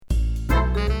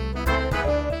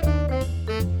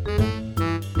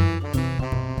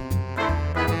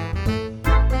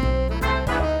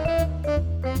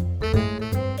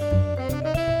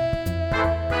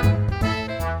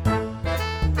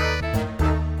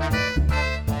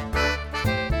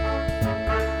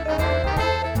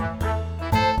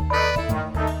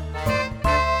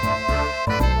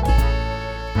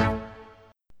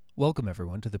Welcome,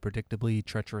 everyone, to the Predictably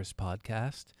Treacherous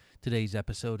podcast. Today's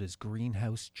episode is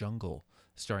Greenhouse Jungle,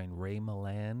 starring Ray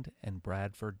Milland and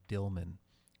Bradford Dillman.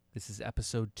 This is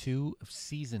episode 2 of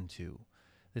season 2.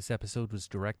 This episode was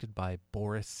directed by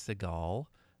Boris Segal,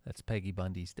 that's Peggy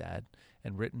Bundy's dad,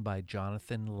 and written by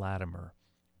Jonathan Latimer.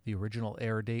 The original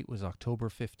air date was October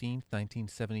 15th,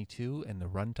 1972, and the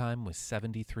runtime was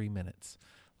 73 minutes.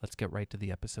 Let's get right to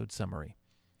the episode summary.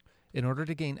 In order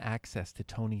to gain access to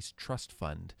Tony's trust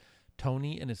fund,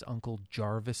 Tony and his uncle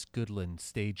Jarvis Goodland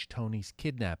stage Tony's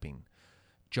kidnapping.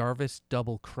 Jarvis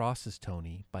double-crosses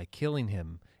Tony by killing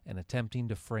him and attempting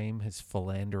to frame his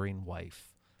philandering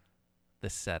wife. The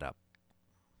setup.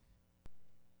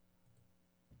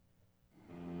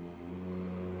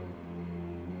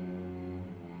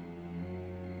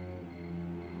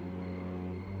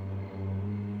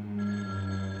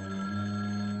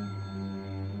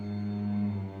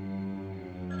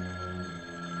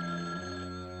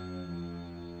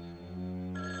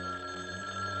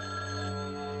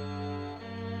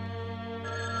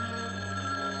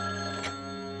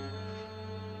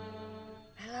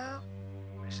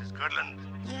 Mrs. Goodland?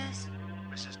 Yes?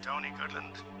 Mrs. Tony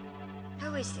Goodland?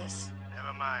 Who is this?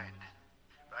 Never mind.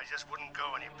 But I just wouldn't go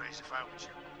anyplace if I was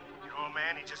you. Your old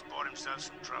man, he just bought himself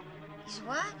some trouble. He's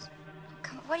what?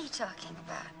 Come on, what are you talking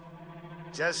about?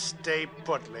 Just stay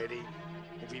put, lady.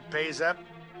 If he pays up,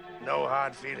 no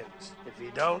hard feelings. If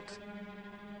he don't,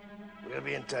 we'll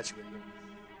be in touch with you.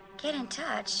 Get in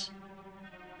touch?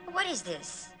 What is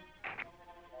this?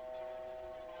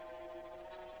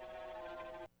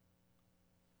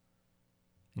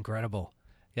 Incredible.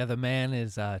 Yeah, the man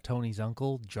is Tony's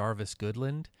uncle, Jarvis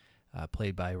Goodland,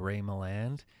 played by Ray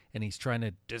Milland, and he's trying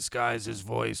to disguise his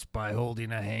voice by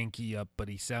holding a hanky up, but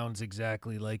he sounds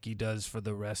exactly like he does for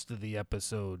the rest of the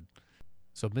episode.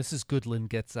 So Mrs. Goodland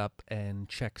gets up and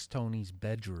checks Tony's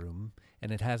bedroom,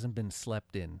 and it hasn't been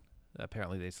slept in.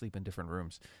 Apparently they sleep in different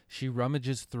rooms. She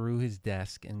rummages through his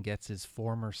desk and gets his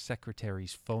former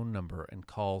secretary's phone number and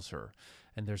calls her.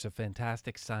 And there's a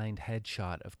fantastic signed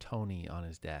headshot of Tony on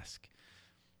his desk.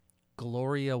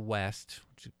 Gloria West,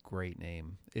 which is a great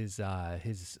name, is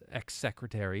his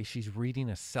ex-secretary. She's reading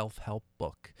a self-help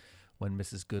book when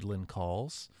Mrs. Goodland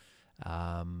calls.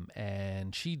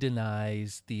 And she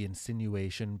denies the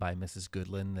insinuation by Mrs.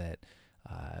 Goodland that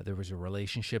there was a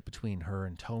relationship between her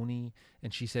and Tony.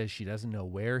 And she says she doesn't know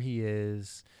where he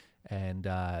is. And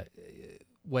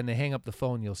when they hang up the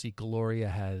phone, you'll see Gloria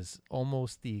has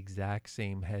almost the exact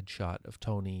same headshot of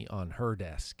Tony on her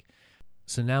desk.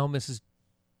 So now Mrs.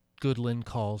 Goodland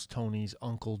calls Tony's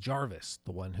uncle Jarvis,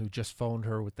 the one who just phoned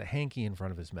her with the hanky in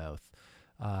front of his mouth.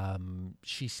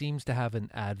 She seems to have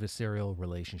an adversarial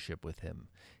relationship with him.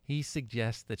 He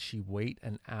suggests that she wait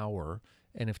an hour,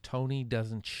 and if Tony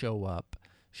doesn't show up,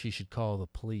 she should call the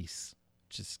police,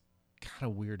 which is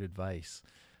kind of weird advice.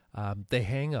 They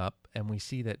hang up, and we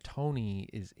see that Tony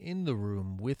is in the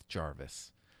room with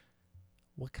Jarvis.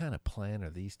 What kind of plan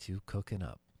are these two cooking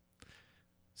up?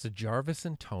 So Jarvis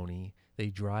and Tony, they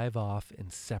drive off in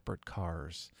separate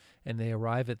cars, and they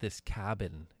arrive at this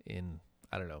cabin in,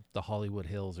 I don't know, the Hollywood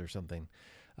Hills or something.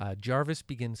 Jarvis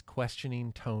begins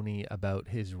questioning Tony about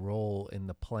his role in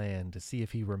the plan to see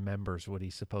if he remembers what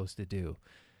he's supposed to do.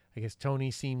 I guess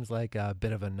Tony seems like a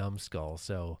bit of a numbskull,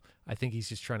 so I think he's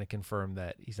just trying to confirm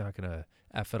that he's not going to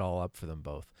F it all up for them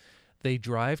both. They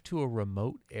drive to a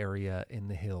remote area in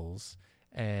the hills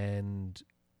and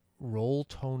roll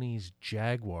Tony's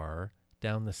Jaguar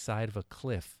down the side of a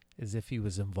cliff as if he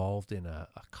was involved in a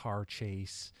car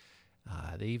chase.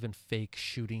 They even fake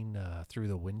shooting through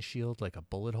the windshield like a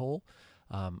bullet hole,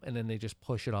 and then they just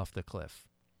push it off the cliff.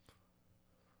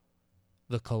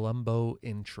 The Columbo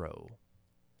intro.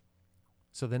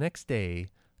 So the next day,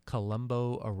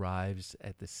 Columbo arrives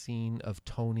at the scene of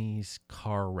Tony's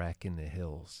car wreck in the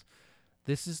hills.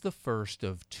 This is the first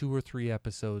of 2 or 3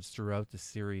 episodes throughout the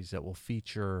series that will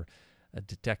feature a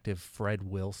Detective Fred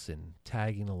Wilson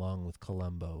tagging along with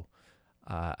Columbo.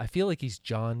 I feel like he's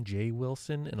John J.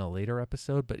 Wilson in a later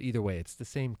episode, but either way, it's the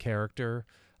same character.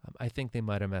 I think they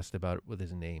might have messed about with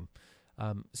his name.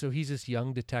 So he's this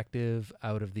young detective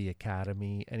out of the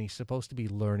academy, and he's supposed to be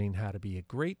learning how to be a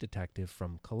great detective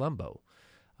from Columbo.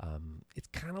 It's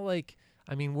kind of like,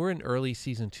 we're in early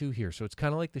season 2 here, so it's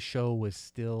kind of like the show was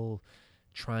still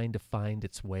trying to find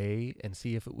its way and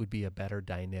see if it would be a better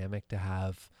dynamic to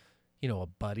have, a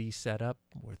buddy set up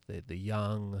with the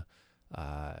young,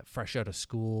 fresh out of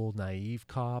school, naive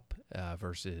cop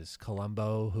versus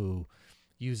Columbo, who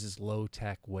uses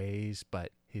low-tech ways,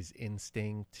 but his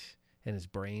instinct and his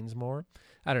brains more.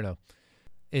 I don't know.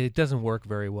 It doesn't work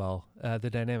very well.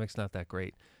 The dynamic's not that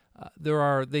great.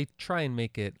 They try and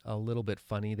make it a little bit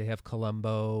funny. They have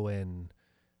Columbo and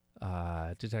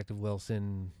Detective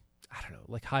Wilson. I don't know,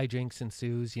 like hijinks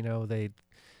ensues.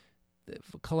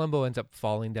 Columbo ends up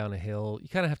falling down a hill. You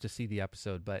kind of have to see the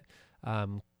episode, but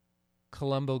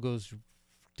Columbo goes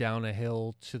down a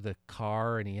hill to the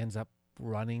car and he ends up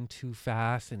running too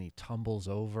fast and he tumbles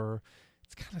over.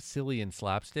 It's kind of silly and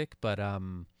slapstick, but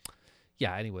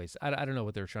yeah, anyways, I don't know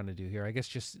what they're trying to do here. I guess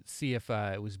just see if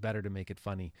it was better to make it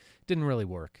funny. Didn't really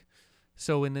work.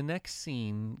 So in the next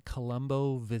scene,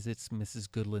 Columbo visits Mrs.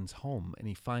 Goodland's home and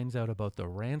he finds out about the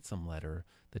ransom letter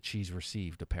that she's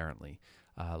received, apparently.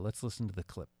 Let's listen to the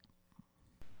clip.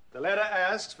 The letter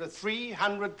asks for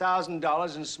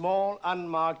 $300,000 in small,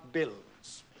 unmarked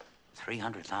bills.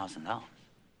 $300,000? Well,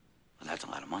 that's a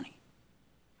lot of money.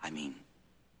 I mean,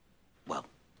 well,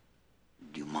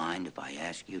 do you mind if I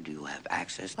ask you, do you have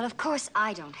access? Well, of course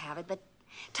I don't have it, but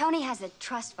Tony has a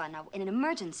trust fund. Now, in an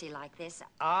emergency like this...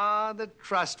 Ah, the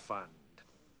trust fund.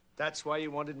 That's why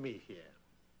you wanted me here.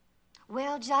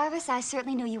 Well, Jarvis, I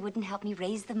certainly knew you wouldn't help me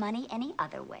raise the money any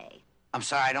other way. I'm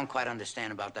sorry, I don't quite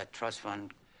understand about that trust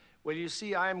fund. Well, you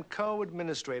see, I'm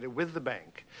co-administrator with the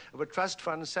bank of a trust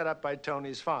fund set up by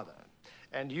Tony's father.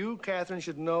 And you, Catherine,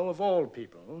 should know of all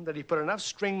people that he put enough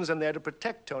strings in there to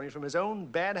protect Tony from his own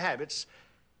bad habits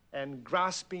and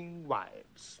grasping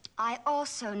wives. I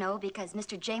also know because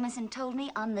Mr. Jameson told me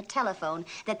on the telephone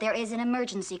that there is an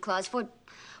emergency clause for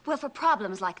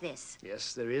problems like this.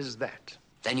 Yes, there is that.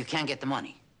 Then you can't get the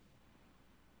money.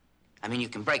 I mean, you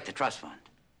can break the trust fund.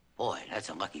 Boy, that's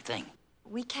a lucky thing.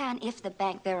 We can if the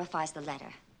bank verifies the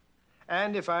letter.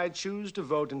 And if I choose to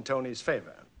vote in Tony's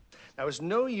favor. Now, it's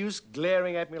no use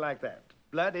glaring at me like that.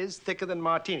 Blood is thicker than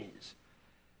martinis.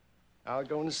 I'll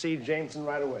go and see Jameson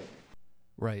right away.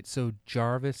 Right, so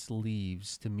Jarvis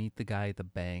leaves to meet the guy at the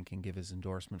bank and give his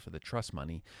endorsement for the trust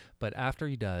money. But after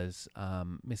he does,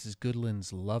 Mrs.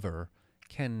 Goodland's lover,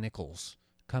 Ken Nichols,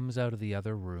 comes out of the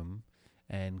other room,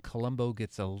 and Columbo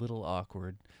gets a little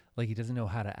awkward, like he doesn't know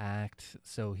how to act,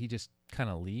 so he just kind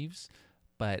of leaves.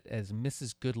 But as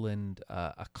Mrs. Goodland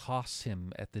accosts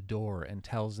him at the door and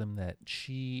tells him that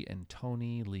she and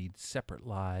Tony lead separate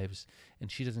lives,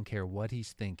 and she doesn't care what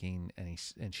he's thinking,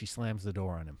 and she slams the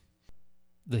door on him.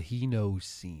 The he knows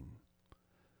scene.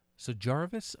 So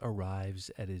Jarvis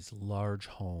arrives at his large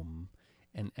home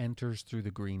and enters through the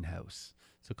greenhouse.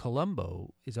 So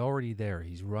Columbo is already there.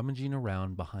 He's rummaging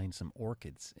around behind some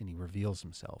orchids, and he reveals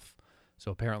himself.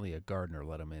 So apparently a gardener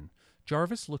let him in.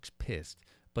 Jarvis looks pissed,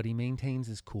 but he maintains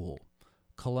his cool.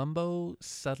 Columbo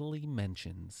subtly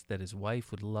mentions that his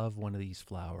wife would love one of these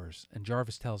flowers, and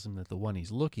Jarvis tells him that the one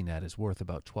he's looking at is worth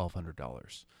about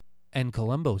 $1,200. And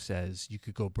Columbo says you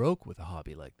could go broke with a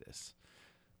hobby like this.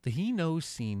 The he knows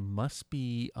scene must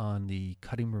be on the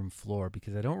cutting room floor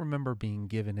because I don't remember being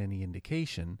given any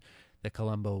indication that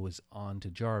Columbo was on to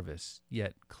Jarvis,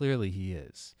 yet clearly he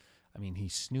is. I mean,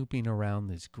 he's snooping around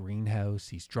this greenhouse.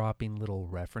 He's dropping little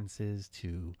references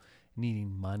to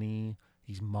needing money.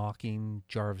 He's mocking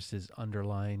Jarvis's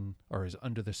his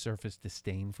under-the-surface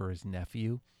disdain for his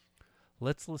nephew.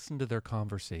 Let's listen to their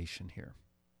conversation here.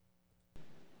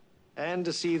 And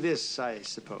to see this, I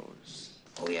suppose.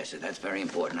 Oh, yes, sir, that's very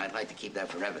important. I'd like to keep that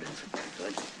for evidence.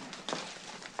 Good. See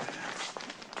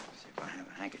if I have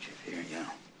a handkerchief here, yeah.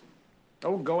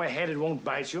 Oh, go ahead, it won't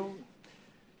bite you.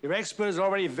 Your expert has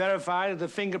already verified that the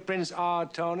fingerprints are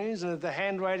Tony's and that the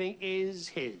handwriting is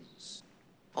his.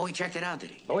 Oh, he checked it out,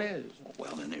 did he? Oh, yes.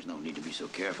 Well, then there's no need to be so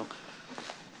careful.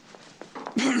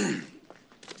 Say,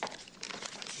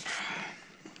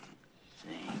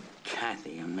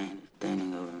 Kathy, a man is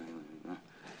standing over me,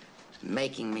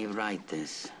 making me write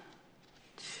this.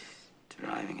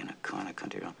 Driving in a corner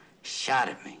country road. Shot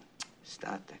at me.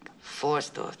 Stopped there.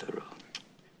 Forced off the road.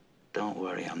 Don't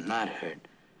worry, I'm not hurt.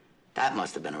 That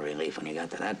must have been a relief when you got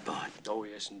to that part. Oh,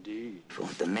 yes, indeed.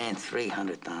 Demand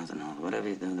 $300,000. Whatever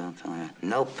you do, don't tell me.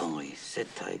 No police.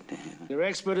 Sit tight there. Your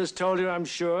expert has told you, I'm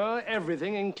sure,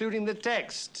 everything, including the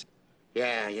text.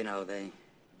 Yeah, you know, they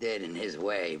did in his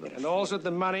way, but... And also the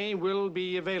money will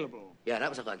be available. Yeah, that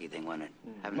was a lucky thing, wasn't it?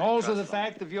 And also the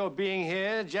fact of your being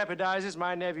here jeopardizes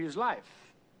my nephew's life.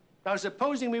 Now,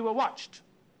 supposing we were watched.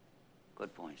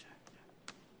 Good point,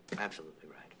 sir. Absolutely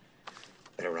right.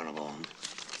 Better run along.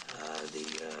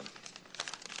 The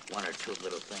one or two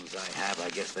little things I have, I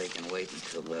guess they can wait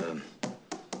until,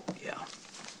 yeah.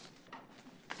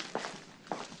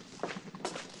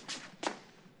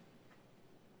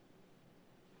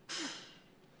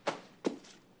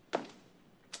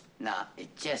 Now,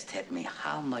 it just hit me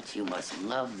how much you must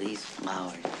love these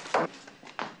flowers.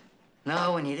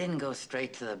 No, and you didn't go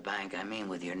straight to the bank. I mean,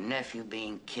 with your nephew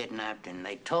being kidnapped, and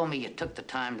they told me you took the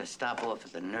time to stop off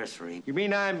at the nursery. You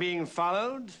mean I'm being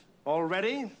followed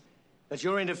already? That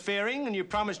you're interfering and you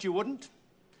promised you wouldn't?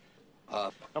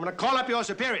 I'm gonna call up your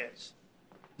superiors.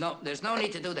 No, there's no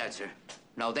need to do that, sir.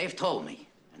 No, they've told me,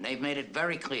 and they've made it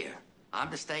very clear. I'm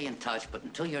to stay in touch, but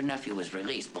until your nephew is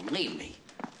released, believe me,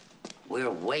 we're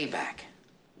way back.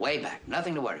 Way back.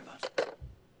 Nothing to worry about.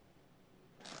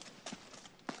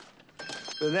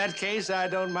 In that case, I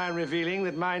don't mind revealing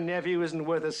that my nephew isn't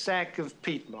worth a sack of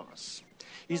peat moss.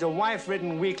 He's a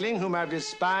wife-ridden weakling whom I've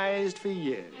despised for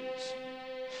years.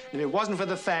 And if it wasn't for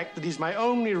the fact that he's my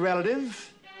only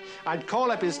relative, I'd call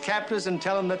up his captors and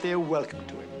tell them that they're welcome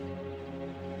to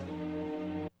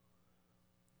him.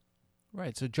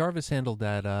 Right, so Jarvis handled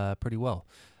that pretty well.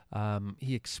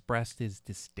 He expressed his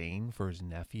disdain for his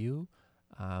nephew,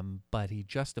 but he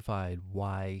justified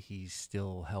why he's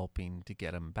still helping to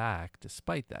get him back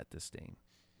despite that disdain.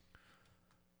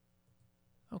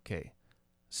 Okay,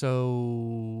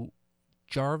 so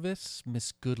Jarvis,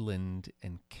 Miss Goodland,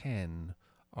 and Ken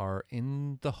are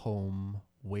in the home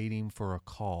waiting for a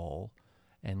call,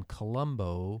 and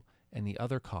Columbo and the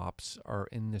other cops are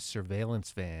in the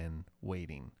surveillance van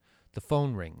waiting. The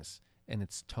phone rings, and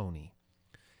it's Tony.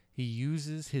 He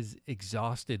uses his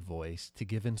exhausted voice to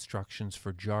give instructions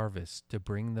for Jarvis to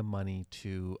bring the money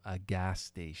to a gas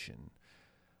station.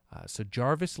 So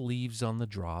Jarvis leaves on the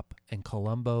drop, and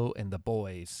Columbo and the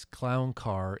boys clown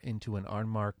car into an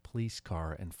unmarked police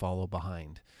car and follow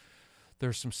behind.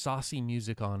 There's some saucy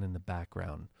music on in the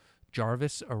background.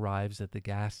 Jarvis arrives at the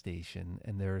gas station,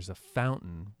 and there is a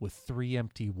fountain with 3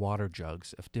 empty water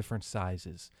jugs of different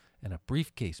sizes and a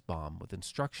briefcase bomb with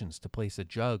instructions to place a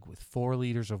jug with 4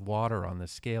 liters of water on the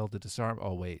scale to disarm.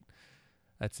 Oh, wait,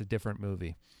 that's a different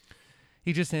movie.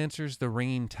 He just answers the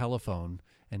ringing telephone,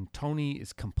 and Tony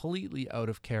is completely out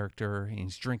of character.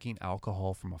 He's drinking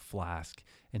alcohol from a flask,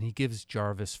 and he gives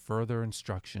Jarvis further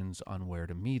instructions on where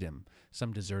to meet him,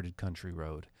 some deserted country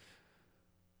road.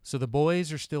 So the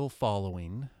boys are still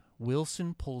following.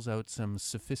 Wilson pulls out some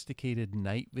sophisticated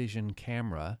night vision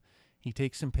camera. He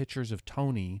takes some pictures of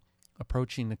Tony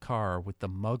approaching the car with the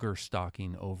mugger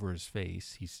stalking over his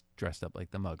face. He's dressed up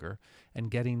like the mugger, and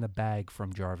getting the bag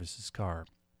from Jarvis's car.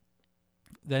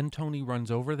 Then Tony runs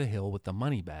over the hill with the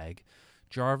money bag.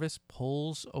 Jarvis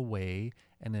pulls away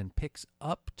and then picks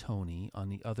up Tony on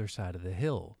the other side of the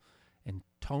hill, and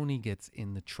Tony gets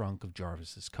in the trunk of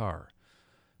Jarvis's car.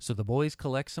 So the boys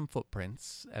collect some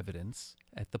footprints, evidence,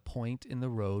 at the point in the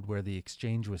road where the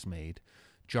exchange was made.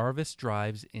 Jarvis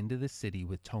drives into the city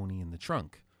with Tony in the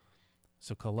trunk.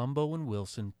 So Columbo and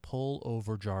Wilson pull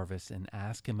over Jarvis and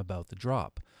ask him about the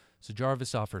drop. So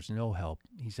Jarvis offers no help.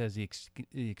 He says the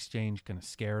exchange kind of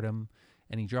scared him,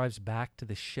 and he drives back to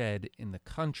the shed in the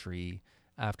country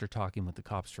after talking with the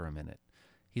cops for a minute.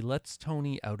 He lets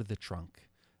Tony out of the trunk.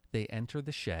 They enter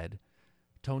the shed.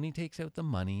 Tony takes out the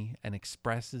money and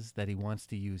expresses that he wants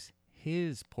to use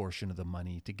his portion of the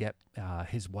money to get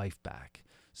his wife back.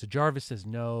 So Jarvis says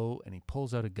no, and he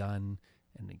pulls out a gun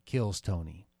and he kills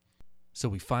Tony. So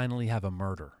we finally have a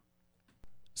murder.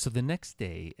 So the next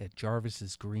day at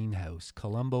Jarvis's greenhouse,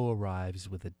 Columbo arrives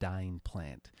with a dying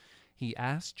plant. He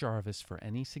asks Jarvis for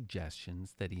any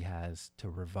suggestions that he has to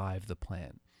revive the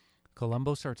plant.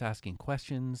 Columbo starts asking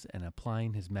questions and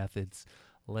applying his methods.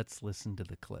 Let's listen to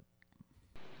the clip.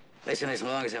 Listen, as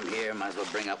long as I'm here, might as well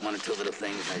bring up 1 or 2 little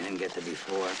things I didn't get to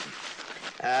before.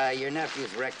 Your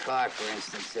nephew's wrecked car, for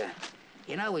instance.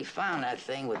 You know, we found that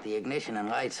thing with the ignition and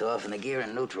lights off and the gear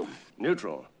in neutral.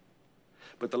 Neutral?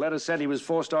 But the letter said he was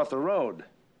forced off the road.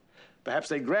 Perhaps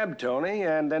they grabbed Tony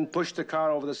and then pushed the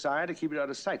car over the side to keep it out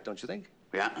of sight, don't you think?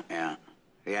 Yeah,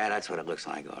 that's what it looks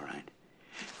like, all right.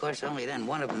 Of course, only then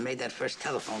one of them made that first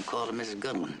telephone call to Mrs.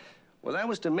 Goodwin. Well, that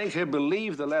was to make her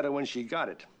believe the letter when she got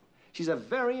it. She's a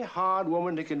very hard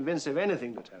woman to convince of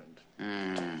anything,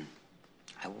 Lieutenant.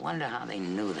 I wonder how they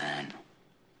knew that.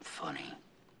 Funny.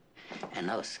 And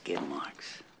those skid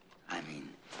marks. I mean,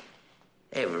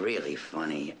 they're really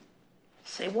funny.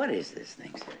 Say, what is this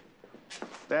thing, sir?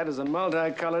 That is a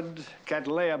multicolored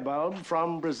Cattleya bulb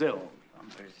from Brazil. From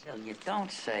Brazil? You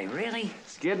don't say. Really?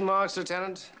 Skid marks,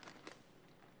 Lieutenant?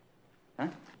 Huh?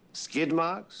 Skid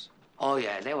marks? Oh,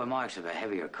 yeah, there were marks of a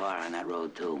heavier car on that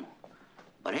road, too.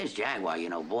 But his Jaguar, you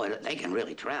know, boy, they can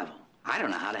really travel. I don't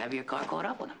know how the heavier car caught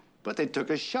up with him. But they took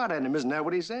a shot at him, isn't that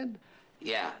what he said?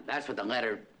 Yeah, that's what the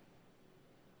letter...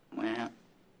 Well,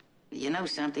 you know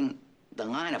something? The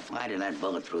line of flight of that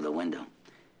bullet through the window.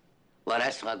 Well,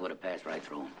 that slug would have passed right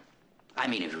through him. I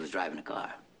mean, if he was driving a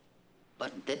car. But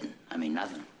it didn't. I mean,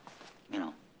 nothing. You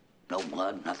know, no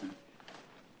blood, nothing.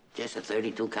 Just a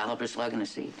 32 caliber slug in a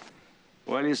seat.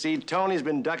 Well, you see, Tony's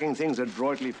been ducking things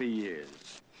adroitly for years.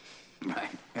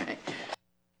 Right.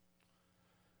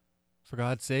 For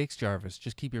God's sakes, Jarvis,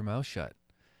 just keep your mouth shut.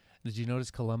 Did you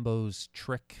notice Columbo's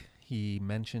trick? He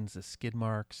mentions the skid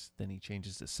marks, then he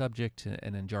changes the subject,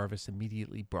 and then Jarvis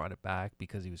immediately brought it back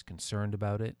because he was concerned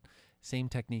about it. Same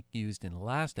technique used in the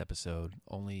last episode,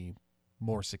 only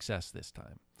more success this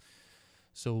time.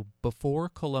 So before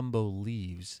Columbo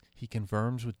leaves, he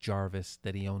confirms with Jarvis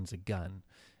that he owns a gun.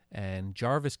 And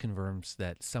Jarvis confirms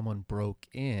that someone broke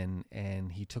in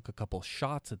and he took a couple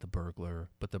shots at the burglar,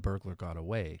 but the burglar got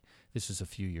away. This was a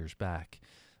few years back.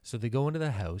 So they go into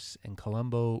the house, and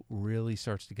Columbo really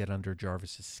starts to get under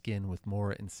Jarvis's skin with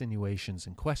more insinuations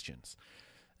and questions.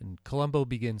 And Columbo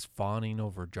begins fawning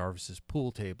over Jarvis's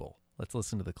pool table. Let's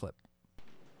listen to the clip.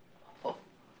 Oh,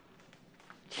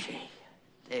 gee,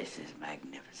 this is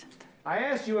magnificent. I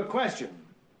asked you a question.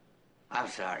 I'm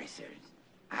sorry, sir.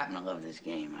 I happen to love this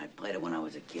game. I played it when I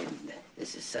was a kid.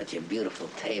 This is such a beautiful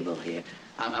table here.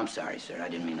 I'm sorry, sir. I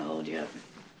didn't mean to hold you up.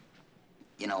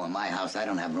 You know, in my house, I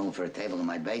don't have room for a table in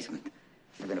my basement,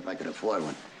 even if I could afford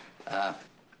one.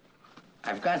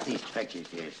 I've got these pictures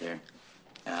here, sir.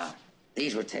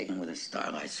 These were taken with a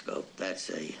starlight scope. That's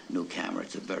a new camera.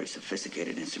 It's a very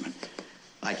sophisticated instrument.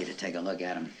 I'd like you to take a look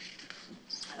at them.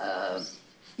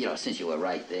 You know, since you were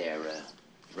right there,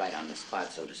 right on the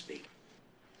spot, so to speak.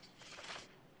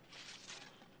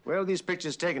 Where are these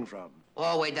pictures taken from?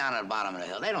 All the way down at the bottom of the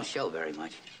hill. They don't show very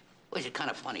much. Which is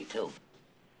kind of funny, too.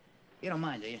 You don't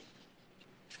mind, do you?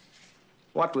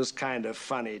 What was kind of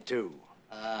funny, too?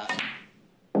 Not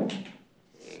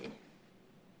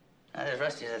as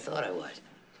rusty as I thought I was.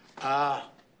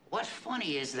 What's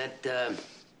funny is that, the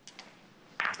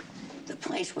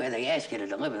place where they ask you to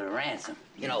deliver the ransom,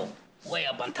 you know, way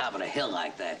up on top of the hill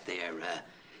like that there,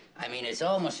 I mean, it's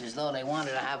almost as though they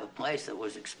wanted to have a place that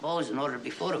was exposed in order to be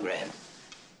photographed.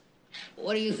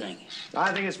 What do you think?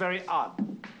 I think it's very odd.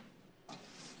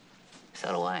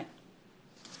 So do I.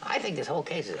 I think this whole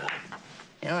case is odd.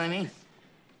 You know what I mean?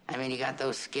 I mean, you got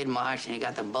those skid marks and you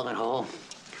got the bullet hole.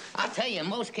 I'll tell you, in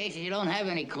most cases, you don't have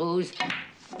any clues.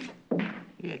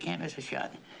 You can't miss a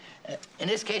shot. In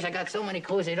this case, I got so many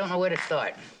clues, they don't know where to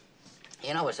start.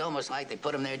 You know, it's almost like they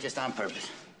put them there just on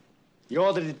purpose.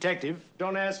 You're the detective.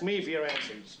 Don't ask me for your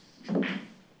answers.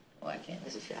 Oh, I can't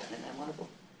miss a shot. Isn't that wonderful?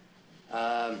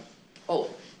 Oh,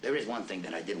 there is one thing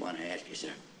that I did want to ask you,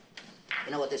 sir.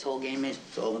 You know what this whole game is?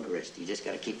 It's all in the wrist. You just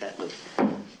got to keep that loose.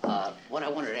 What I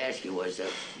wanted to ask you was,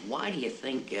 why do you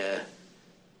think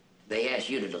they asked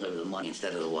you to deliver the money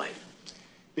instead of the wife?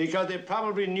 Because they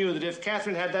probably knew that if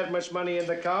Catherine had that much money in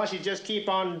the car, she'd just keep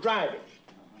on driving.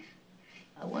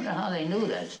 I wonder how they knew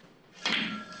that.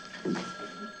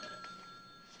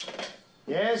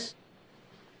 Yes?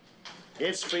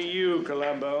 It's for you,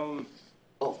 Columbo.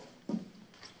 Oh,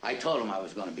 I told him I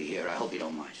was going to be here. I hope you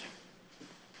don't mind, sir.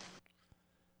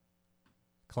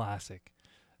 Classic.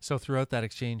 So throughout that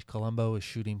exchange, Columbo is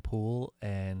shooting pool,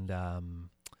 and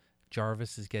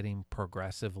Jarvis is getting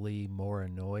progressively more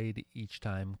annoyed each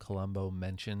time Columbo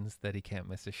mentions that he can't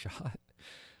miss a shot.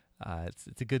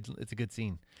 It's a good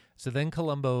scene. So then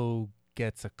Columbo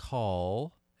gets a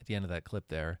call at the end of that clip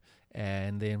there,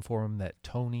 and they inform him that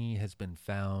Tony has been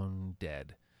found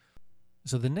dead.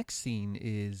 So the next scene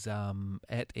is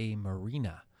at a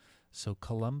marina. So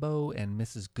Columbo and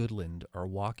Mrs. Goodland are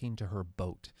walking to her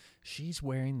boat. She's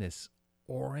wearing this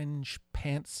orange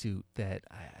pantsuit that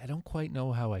I don't quite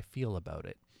know how I feel about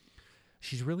it.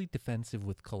 She's really defensive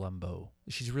with Columbo.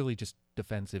 She's really just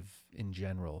defensive in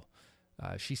general.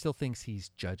 She still thinks he's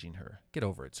judging her. Get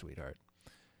over it, sweetheart.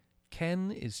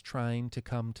 Ken is trying to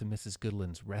come to Mrs.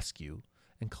 Goodland's rescue,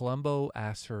 and Columbo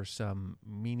asks her some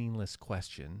meaningless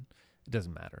question. It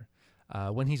doesn't matter.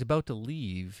 When he's about to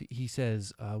leave, he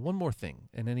says, one more thing,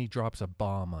 and then he drops a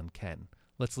bomb on Ken.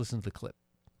 Let's listen to the clip.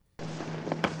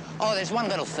 Oh, there's one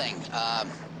little thing.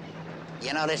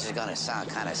 You know, this is going to sound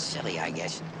kind of silly, I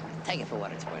guess. Take it for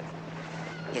what it's worth.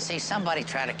 You see, somebody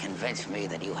tried to convince me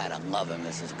that you had a lover,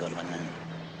 Mrs. Goodland, and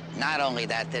not only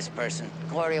that, this person,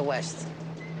 Gloria West.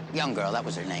 Young girl, that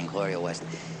was her name, Gloria West.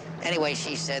 Anyway,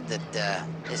 she said that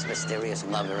this mysterious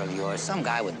lover of yours, some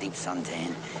guy with deep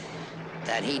suntan,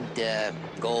 that he'd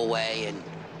go away and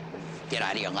get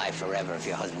out of your life forever if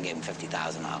your husband gave him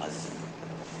 $50,000.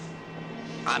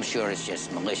 I'm sure it's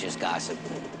just malicious gossip.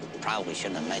 Probably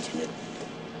shouldn't have mentioned it.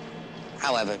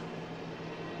 However,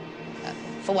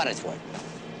 for what it's worth.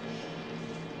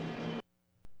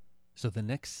 So the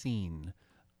next scene,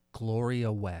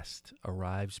 Gloria West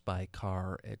arrives by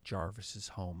car at Jarvis's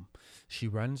home. She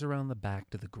runs around the back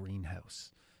to the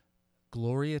greenhouse.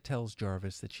 Gloria tells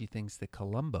Jarvis that she thinks that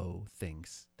Columbo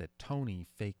thinks that Tony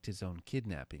faked his own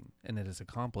kidnapping and that his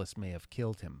accomplice may have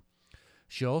killed him.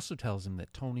 She also tells him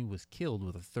that Tony was killed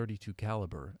with a .32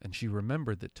 caliber, and she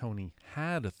remembered that Tony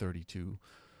had a .32,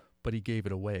 but he gave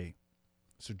it away.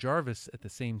 So Jarvis, at the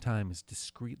same time,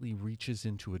 discreetly reaches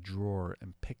into a drawer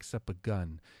and picks up a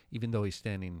gun, even though he's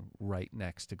standing right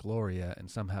next to Gloria,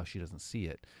 and somehow she doesn't see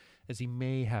it, as he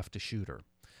may have to shoot her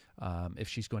if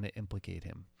she's going to implicate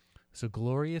him. So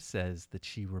Gloria says that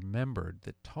she remembered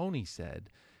that Tony said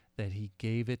that he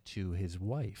gave it to his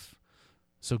wife.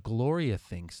 So Gloria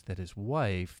thinks that his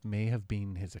wife may have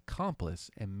been his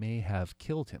accomplice and may have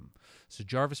killed him. So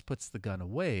Jarvis puts the gun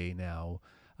away now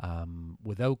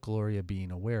without Gloria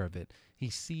being aware of it. He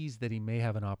sees that he may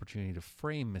have an opportunity to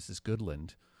frame Mrs.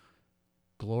 Goodland.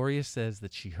 Gloria says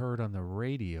that she heard on the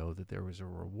radio that there was a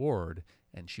reward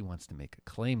and she wants to make a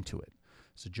claim to it.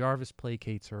 So Jarvis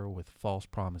placates her with false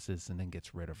promises and then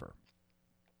gets rid of her.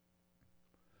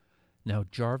 Now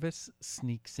Jarvis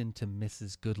sneaks into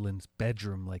Mrs. Goodland's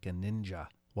bedroom like a ninja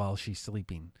while she's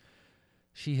sleeping.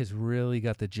 She has really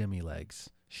got the Jimmy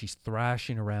legs. She's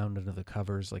thrashing around under the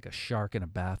covers like a shark in a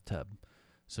bathtub.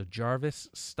 So Jarvis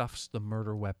stuffs the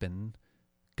murder weapon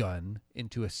gun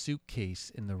into a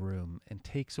suitcase in the room and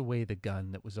takes away the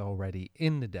gun that was already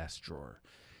in the desk drawer.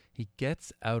 He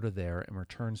gets out of there and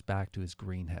returns back to his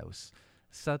greenhouse.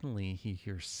 Suddenly, he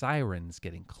hears sirens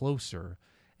getting closer,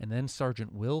 and then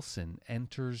Sergeant Wilson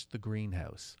enters the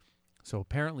greenhouse. So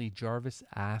apparently Jarvis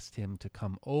asked him to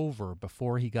come over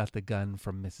before he got the gun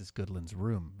from Mrs. Goodland's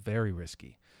room. Very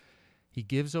risky. He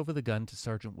gives over the gun to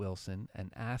Sergeant Wilson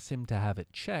and asks him to have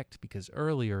it checked because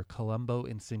earlier Columbo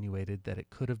insinuated that it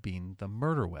could have been the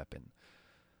murder weapon.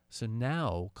 So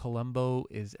now Columbo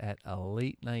is at a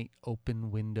late-night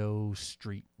open-window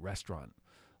street restaurant.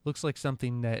 Looks like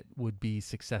something that would be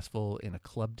successful in a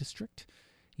club district.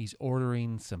 He's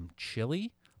ordering some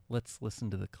chili. Let's listen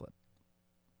to the clip.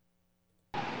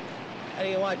 How do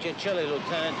you want your chili,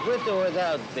 Lieutenant? With or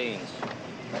without beans?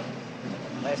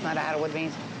 Last night I had it with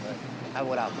beans. How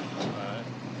without beans?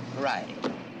 Variety.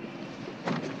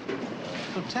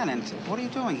 Lieutenant, what are you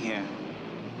doing here?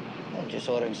 Oh, just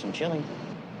ordering some chili.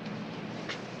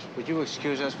 Would you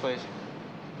excuse us, please?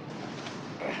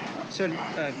 Sir,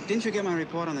 didn't you get my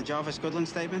report on the Jarvis Goodland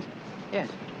statement? Yes.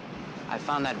 I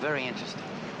found that very interesting.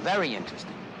 Very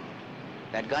interesting.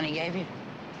 That gun he gave you?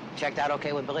 Checked out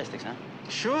okay with ballistics, huh?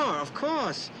 Sure, of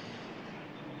course.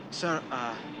 Sir,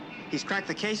 he's cracked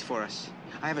the case for us.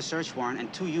 I have a search warrant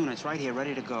and 2 units right here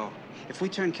ready to go. If we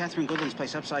turn Catherine Goodland's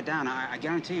place upside down, I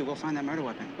guarantee you we'll find that murder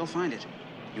weapon. We'll find it.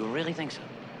 You really think so?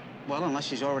 Well, unless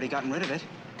she's already gotten rid of it.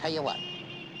 Tell you what.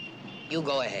 You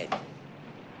go ahead.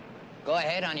 Go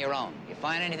ahead on your own. You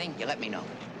find anything, you let me know.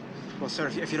 Well, sir,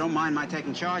 if you don't mind my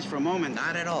taking charge for a moment.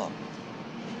 Not at all.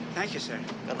 Thank you, sir.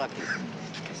 Good luck to you.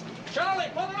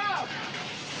 Charlie, pull it out!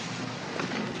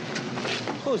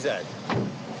 Who's that?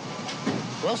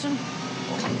 Wilson?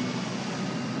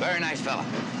 Very nice fella.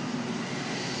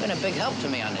 Been a big help to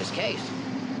me on this case.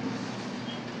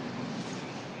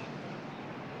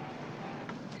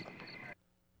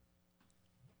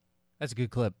 That's a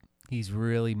good clip. He's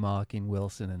really mocking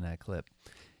Wilson in that clip.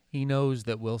 He knows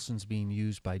that Wilson's being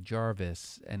used by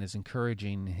Jarvis and is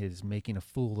encouraging his making a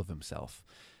fool of himself.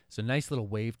 So nice little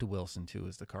wave to Wilson, too,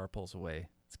 as the car pulls away.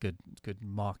 It's good. It's good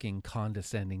mocking,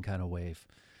 condescending kind of wave.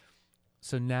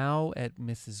 So now at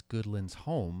Mrs. Goodland's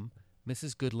home,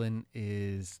 Mrs. Goodland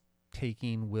is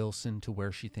taking Wilson to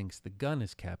where she thinks the gun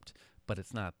is kept, but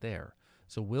it's not there.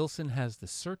 So Wilson has the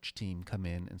search team come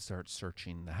in and start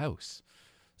searching the house.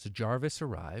 So Jarvis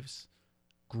arrives.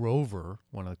 Grover,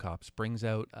 one of the cops, brings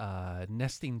out a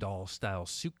nesting doll-style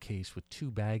suitcase with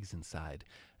 2 bags inside,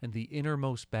 and the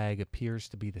innermost bag appears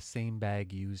to be the same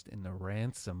bag used in the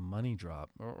ransom money drop.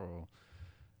 Uh-oh.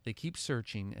 They keep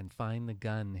searching and find the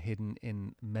gun hidden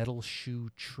in metal shoe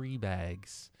tree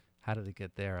bags. How did it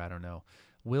get there? I don't know.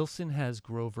 Wilson has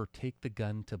Grover take the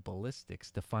gun to ballistics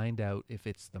to find out if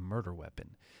it's the murder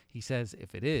weapon. He says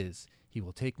if it is, he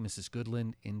will take Mrs.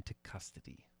 Goodland into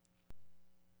custody.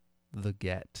 The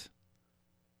get.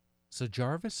 So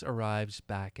Jarvis arrives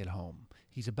back at home.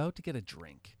 He's about to get a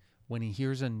drink when he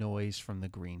hears a noise from the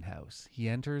greenhouse. He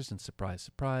enters and surprise,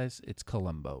 surprise, it's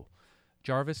Columbo.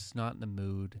 Jarvis is not in the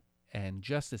mood, and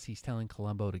just as he's telling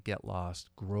Columbo to get lost,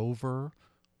 Grover,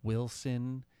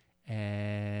 Wilson,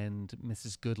 and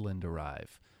Mrs. Goodland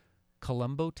arrive.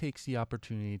 Columbo takes the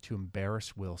opportunity to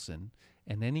embarrass Wilson,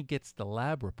 and then he gets the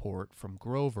lab report from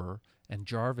Grover, and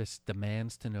Jarvis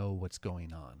demands to know what's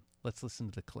going on. Let's listen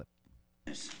to the clip.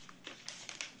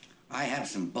 I have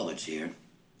some bullets here.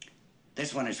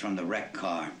 This one is from the wrecked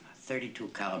car,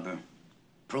 .32 caliber,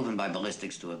 proven by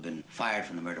ballistics to have been fired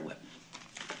from the murder weapon.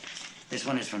 This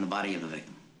one is from the body of the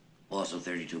victim, also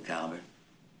 .32 caliber,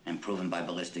 and proven by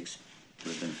ballistics to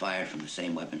have been fired from the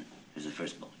same weapon as the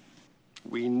first bullet.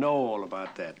 We know all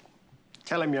about that.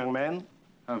 Tell him, young man.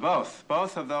 Both.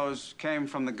 Both of those came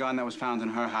from the gun that was found in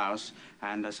her house,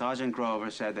 and Sergeant Grover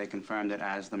said they confirmed it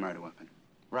as the murder weapon.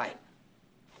 Right.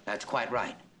 That's quite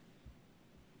right.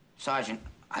 Sergeant,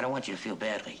 I don't want you to feel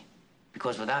badly,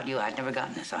 because without you, I'd never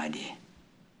gotten this idea.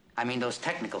 I mean, those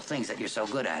technical things that you're so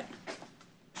good at.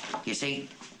 You see,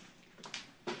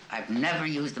 I've never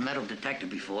used a metal detector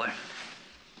before.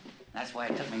 That's why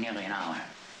it took me nearly an hour.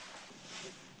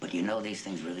 But you know these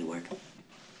things really work.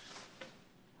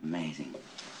 Amazing.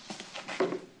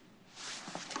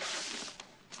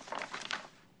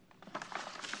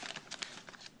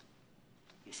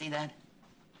 You see that?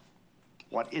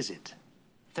 What is it?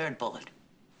 Third bullet.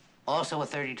 Also a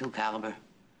 .32 caliber,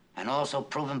 and also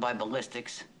proven by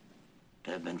ballistics to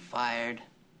have been fired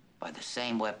by the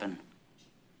same weapon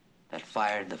that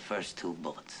fired the first two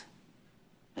bullets.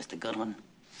 Mr. Goodwin,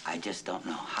 I just don't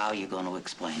know how you're going to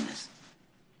explain this.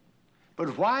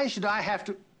 But why should I have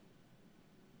to...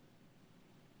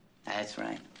 That's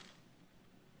right.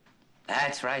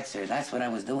 That's right, sir. That's what I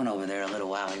was doing over there a little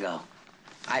while ago.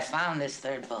 I found this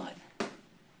third bullet,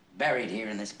 buried here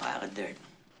in this pile of dirt.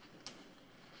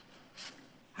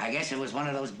 I guess it was one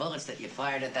of those bullets that you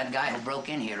fired at that guy who broke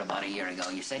in here about a year ago.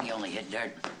 You said you only hit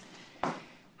dirt.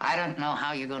 I don't know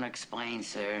how you're going to explain,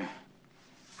 sir,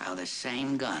 how the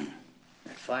same gun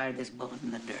that fired this bullet in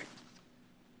the dirt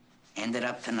ended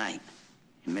up tonight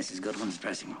in Mrs. Goodwin's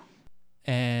dressing room.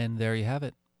 And there you have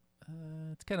it.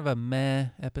 It's kind of a meh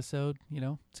episode, you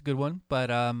know. It's a good one, but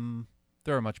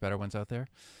there are much better ones out there.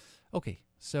 Okay,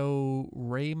 so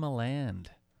Ray Milland,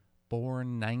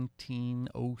 born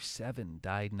 1907,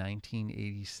 died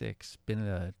 1986. Been in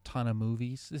a ton of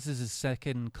movies. This is his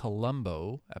second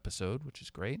Columbo episode, which is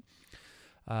great.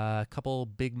 A couple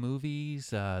big movies.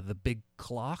 The Big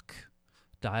Clock,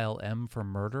 Dial M for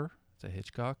Murder. It's a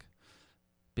Hitchcock.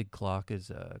 Big Clock is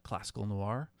a classical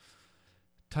noir.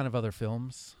 Ton of other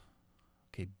films.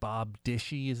 Okay, Bob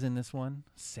Dishy is in this one.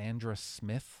 Sandra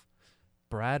Smith.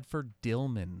 Bradford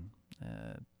Dillman,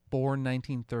 born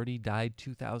 1930, died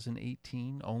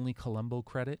 2018. Only Columbo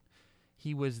credit.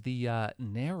 He was the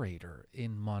narrator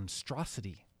in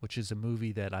Monstrosity, which is a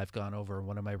movie that I've gone over in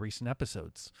one of my recent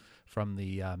episodes from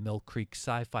the Mill Creek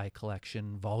Sci-Fi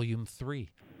Collection, Volume 3.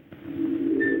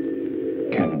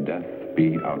 Can death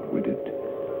be outwitted?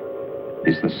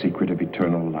 Is the secret of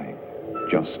eternal life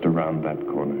just around that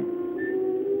corner?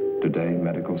 Today,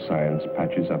 medical science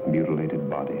patches up mutilated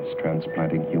bodies,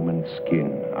 transplanting human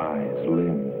skin, eyes,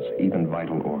 limbs, even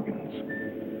vital organs.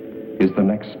 Is the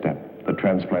next step the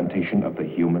transplantation of the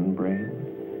human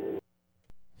brain?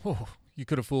 Oh, you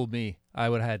could have fooled me. I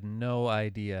would have had no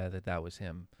idea that that was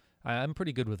him. I'm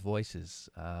pretty good with voices,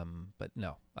 but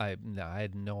no, I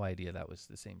had no idea that was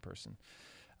the same person.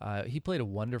 He played a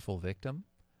wonderful victim,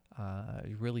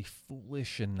 really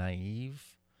foolish and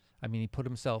naive. I mean, he put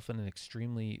himself in an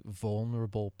extremely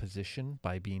vulnerable position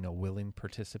by being a willing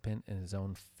participant in his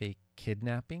own fake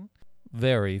kidnapping.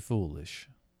 Very foolish.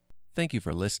 Thank you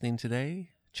for listening today.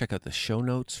 Check out the show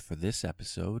notes for this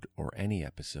episode or any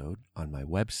episode on my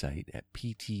website at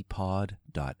ptpod.xyz.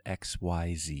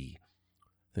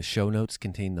 The show notes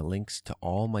contain the links to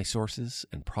all my sources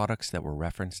and products that were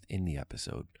referenced in the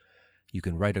episode. You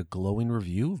can write a glowing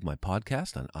review of my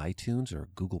podcast on iTunes or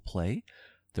Google Play.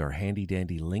 There are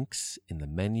handy-dandy links in the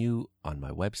menu on my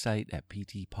website at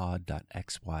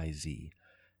ptpod.xyz.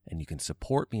 And you can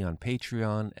support me on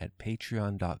Patreon at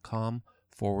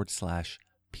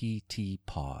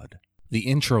patreon.com/ptpod. The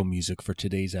intro music for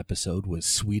today's episode was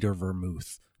Sweeter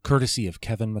Vermouth, courtesy of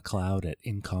Kevin MacLeod at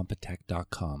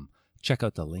incompetech.com. Check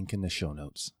out the link in the show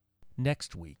notes.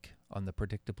 Next week on the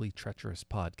Predictably Treacherous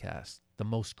podcast, The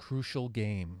Most Crucial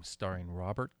Game, starring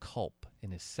Robert Culp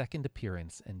in his second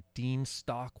appearance and Dean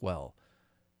Stockwell.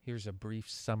 Here's a brief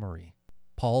summary.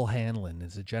 Paul Hanlon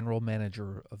is the general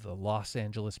manager of the Los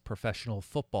Angeles professional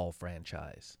football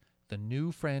franchise. The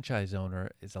new franchise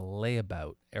owner is a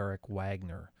layabout, Eric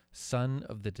Wagner, son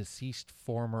of the deceased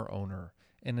former owner.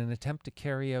 In an attempt to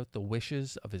carry out the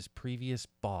wishes of his previous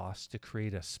boss to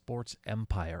create a sports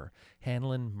empire,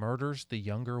 Hanlon murders the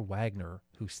younger Wagner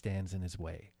who stands in his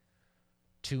way.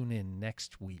 Tune in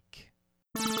next week.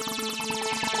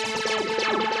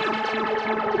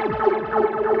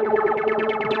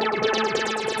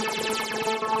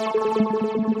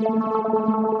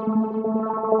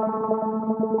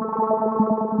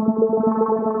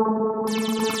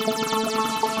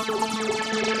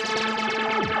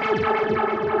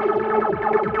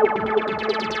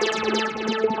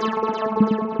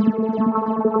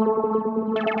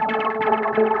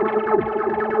 Thank you.